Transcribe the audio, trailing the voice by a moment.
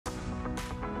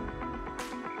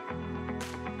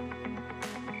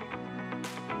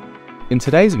In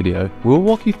today's video, we'll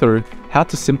walk you through how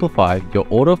to simplify your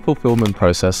order fulfillment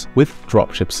process with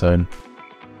Dropshipzone.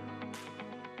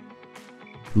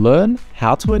 Learn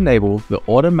how to enable the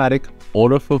Automatic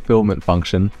Order Fulfilment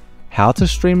function, how to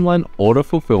streamline order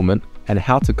fulfillment, and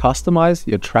how to customize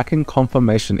your tracking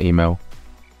confirmation email.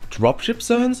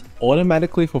 Dropshipzone's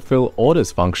Automatically Fulfill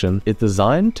Orders function is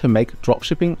designed to make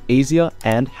dropshipping easier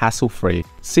and hassle-free.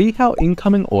 See how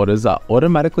incoming orders are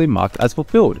automatically marked as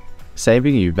fulfilled,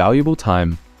 saving you valuable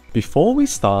time. Before we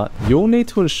start, you'll need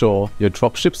to ensure your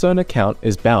Dropshipzone account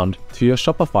is bound to your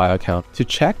Shopify account. To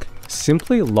check,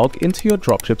 simply log into your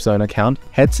Dropshipzone account,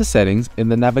 head to Settings in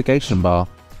the navigation bar,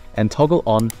 and toggle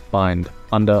on Bind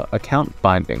under Account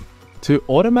Binding. To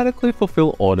automatically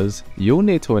fulfill orders, you'll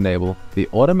need to enable the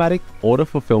Automatic Order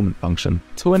Fulfilment function.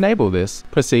 To enable this,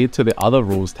 proceed to the Other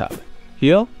Rules tab.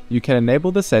 Here, you can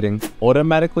enable the setting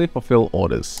Automatically Fulfill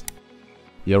Orders.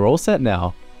 You're all set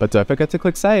now, but don't forget to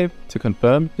click Save to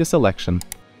confirm your selection.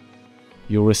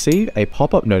 You'll receive a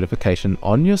pop-up notification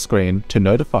on your screen to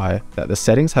notify that the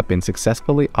settings have been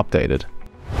successfully updated.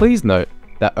 Please note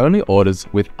that only orders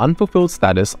with unfulfilled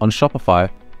status on Shopify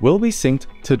will be synced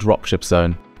to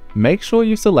Dropshipzone. Make sure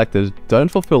you've selected Don't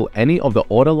Fulfill any of the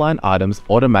order line items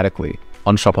automatically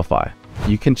on Shopify.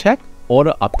 You can check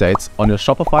order updates on your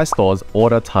Shopify store's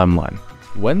order timeline.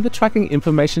 When the tracking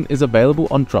information is available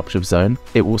on Dropshipzone,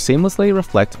 it will seamlessly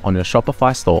reflect on your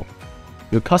Shopify store.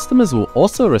 Your customers will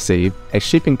also receive a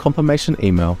shipping confirmation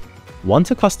email. Want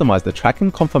to customize the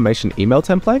tracking confirmation email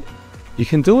template? You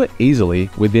can do it easily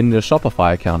within your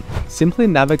Shopify account. Simply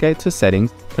navigate to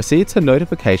Settings, proceed to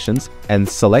Notifications, and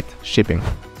select Shipping.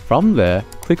 From there,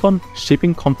 click on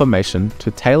Shipping Confirmation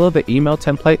to tailor the email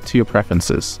template to your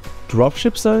preferences.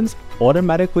 Dropshipzone's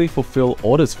Automatically Fulfill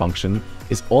Orders function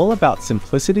is all about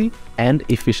simplicity and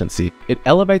efficiency. It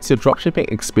elevates your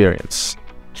dropshipping experience.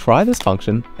 Try this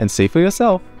function and see for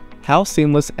yourself how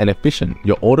seamless and efficient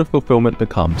your order fulfillment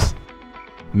becomes.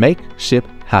 Make ship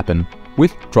happen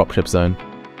with Dropshipzone.